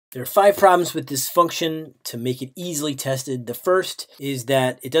There are 5 problems with this function to make it easily tested. The first is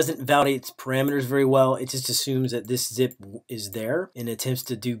that it doesn't validate its parameters very well. It just assumes that this zip is there and attempts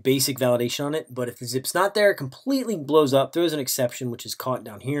to do basic validation on it. But if the zip's not there, it completely blows up. There is an exception, which is caught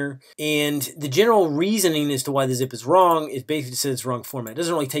down here. And the general reasoning as to why the zip is wrong is basically says it's wrong format. It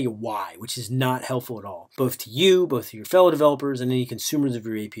doesn't really tell you why, which is not helpful at all, both to you, both to your fellow developers, and any consumers of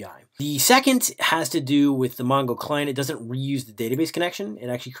your API. The second has to do with the Mongo client. It doesn't reuse the database connection. It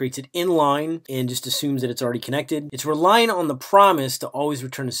actually creates it inline and just assumes that it's already connected. It's relying on the promise to always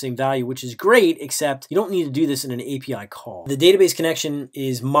return the same value, which is great, except you don't need to do this in an API call. The database connection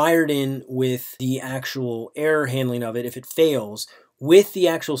is mired in with the actual error handling of it if it fails, with the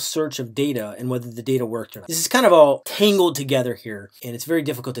actual search of data and whether the data worked or not. This is kind of all tangled together here, and it's very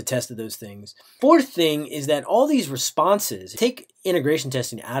difficult to test those things. Fourth thing is that all these responses, take integration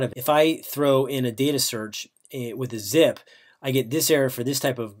testing out of it. If I throw in a data search with a zip, I get this error for this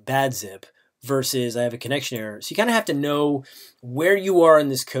type of bad zip versus I have a connection error. So you kind of have to know where you are in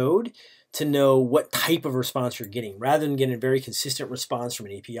this code to know what type of response you're getting, rather than getting a very consistent response from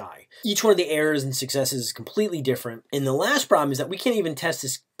an API. Each one of the errors and successes is completely different. And the last problem is that we can't even test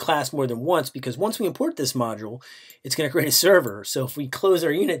this class more than once, because once we import this module, it's going to create a server. So if we close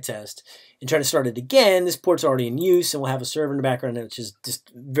our unit test and try to start it again, this port's already in use and we'll have a server in the background, which is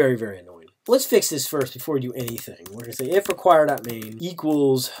just very, very annoying. Let's fix this first before we do anything. We're going to say if require.main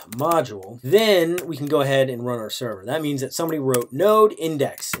equals module, then we can go ahead and run our server. That means that somebody wrote node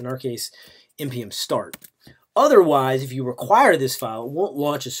index, in our case, npm start. Otherwise, if you require this file, it won't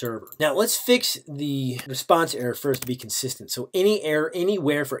launch a server. Now, let's fix the response error first to be consistent. So any error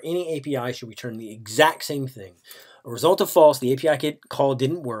anywhere for any API should return the exact same thing. A result of false, the API call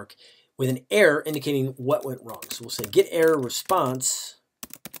didn't work, with an error indicating what went wrong. So we'll say get error response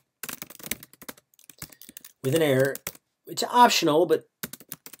with an error. It's optional, but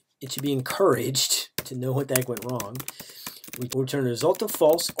it should be encouraged to know what the heck went wrong. We will return a result of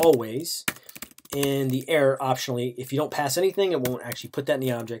false always, and the error optionally. If you don't pass anything, it won't actually put that in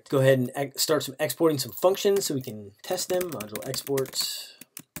the object. Go ahead and start exporting some functions so we can test them. Module exports.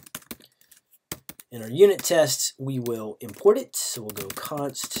 In our unit test, we will import it. So we'll go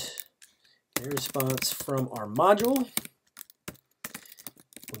const error response from our module.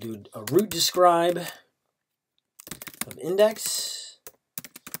 We'll do a root describe of index,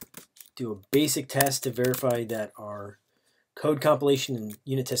 do a basic test to verify that our code compilation and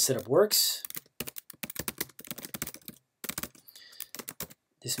unit test setup works.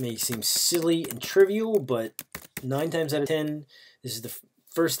 This may seem silly and trivial, but 9 times out of 10, this is the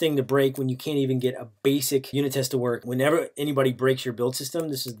first thing to break when you can't even get a basic unit test to work. Whenever anybody breaks your build system,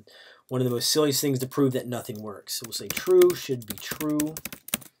 this is one of the most silliest things to prove that nothing works. So we'll say true should be true.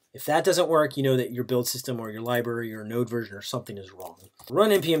 If that doesn't work, you know that your build system or your library or node version or something is wrong.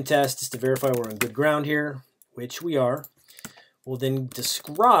 Run npm test just to verify we're on good ground here, which we are. We'll then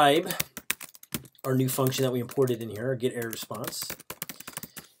describe our new function that we imported in here, our get error response.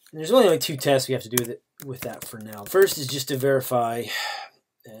 And there's only like 2 tests we have to do with that for now. First is just to verify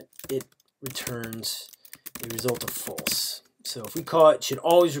that it returns a result of false. So if we call it should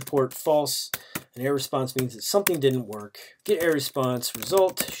always report false. An error response means that something didn't work. Get error response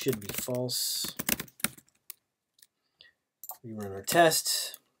result should be false. We run our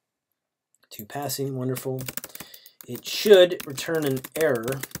test. 2 passing, wonderful. It should return an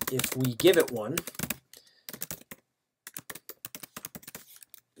error if we give it one.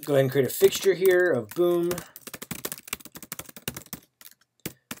 Go ahead and create a fixture here of boom.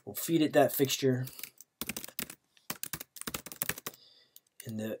 We'll feed it that fixture.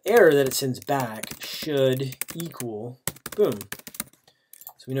 And the error that it sends back should equal boom.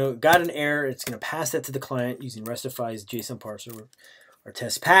 So we know it got an error. It's going to pass that to the client using Restify's JSON parser. Our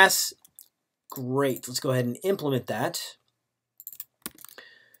test pass. Great. Let's go ahead and implement that.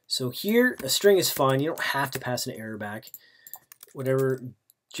 So here, a string is fine. You don't have to pass an error back. Whatever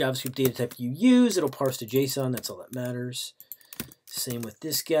JavaScript data type you use, it'll parse to JSON. That's all that matters. Same with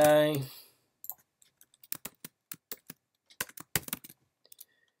this guy.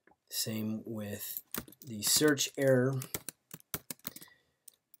 Same with the search error.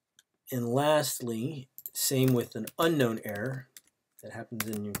 And lastly, same with an unknown error that happens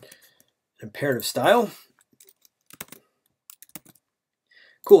in your imperative style.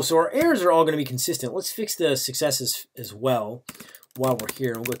 Cool, so our errors are all going to be consistent. Let's fix the successes as well while we're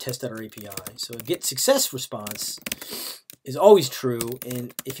here. We'll go test out our API. So get success response is always true,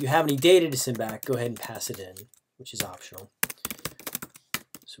 and if you have any data to send back, go ahead and pass it in, which is optional.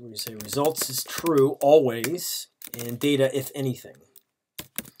 So we're going to say results is true always, and data if anything.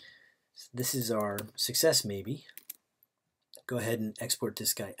 So this is our success maybe. go ahead and export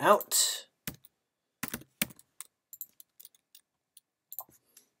this guy out.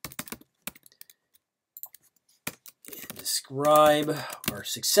 And describe our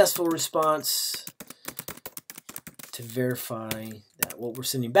successful response to verify that what we're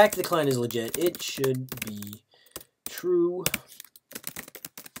sending back to the client is legit. It should be true.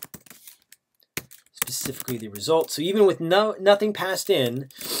 Specifically the result. So even with nothing passed in,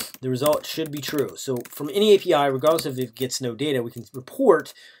 the result should be true. So from any API, regardless of if it gets no data, we can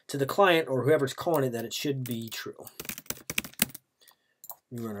report to the client or whoever's calling it that it should be true.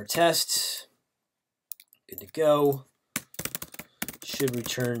 We run our test. Good to go. Should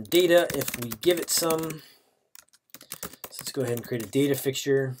return data if we give it some. So let's go ahead and create a data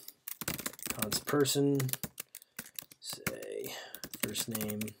fixture. Const person. Say first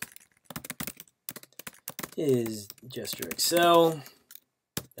name is Gesture Excel.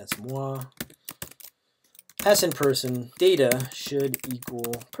 That's moi. Pass in person. Data should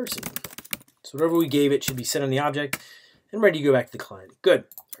equal person. So whatever we gave it should be set on the object and ready to go back to the client. Good.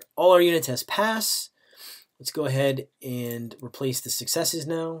 All our unit tests pass. Let's go ahead and replace the successes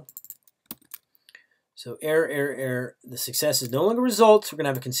now. So error, error, error. The success is no longer results. We're going to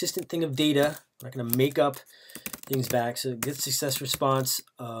have a consistent thing of data. We're not going to make up things back. So get success response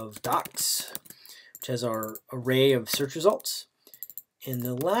of docs, which has our array of search results. And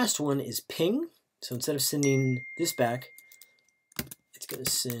the last one is ping. So instead of sending this back, it's going to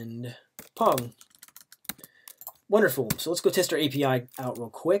send pong. Wonderful. So let's go test our API out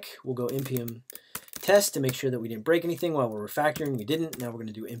real quick. We'll go npm test to make sure that we didn't break anything while we're refactoring. We didn't. Now we're going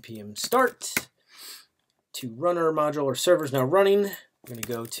to do npm start to run our module. Our server's now running. We're going to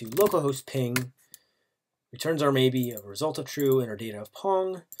go to localhost ping, returns our maybe, a result of true, and our data of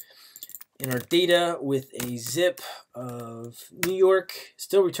pong. And our data with a zip of New York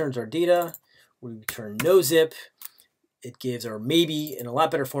still returns our data. We return no zip. It gives our maybe in a lot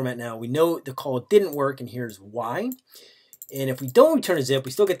better format now. We know the call didn't work, and here's why. And if we don't return a zip,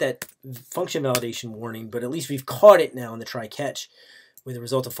 we still get that function validation warning, but at least we've caught it now in the try catch with a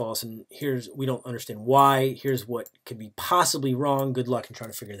result of false. And we don't understand why. Here's what could be possibly wrong. Good luck in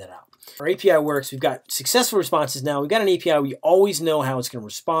trying to figure that out. Our API works. We've got successful responses now. We've got an API. We always know how it's going to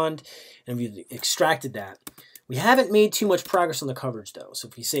respond, and we've extracted that. We haven't made too much progress on the coverage, though. So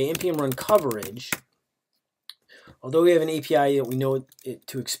if we say npm run coverage, although we have an API that we know it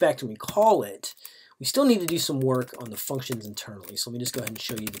to expect when we call it, we still need to do some work on the functions internally. So let me just go ahead and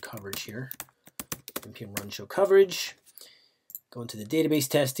show you the coverage here. npm run show coverage. Go into the database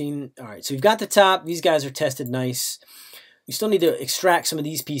testing. All right, so we've got the top. These guys are tested nice. We still need to extract some of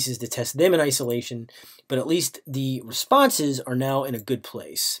these pieces to test them in isolation, but at least the responses are now in a good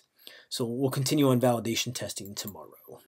place. So we'll continue on validation testing tomorrow.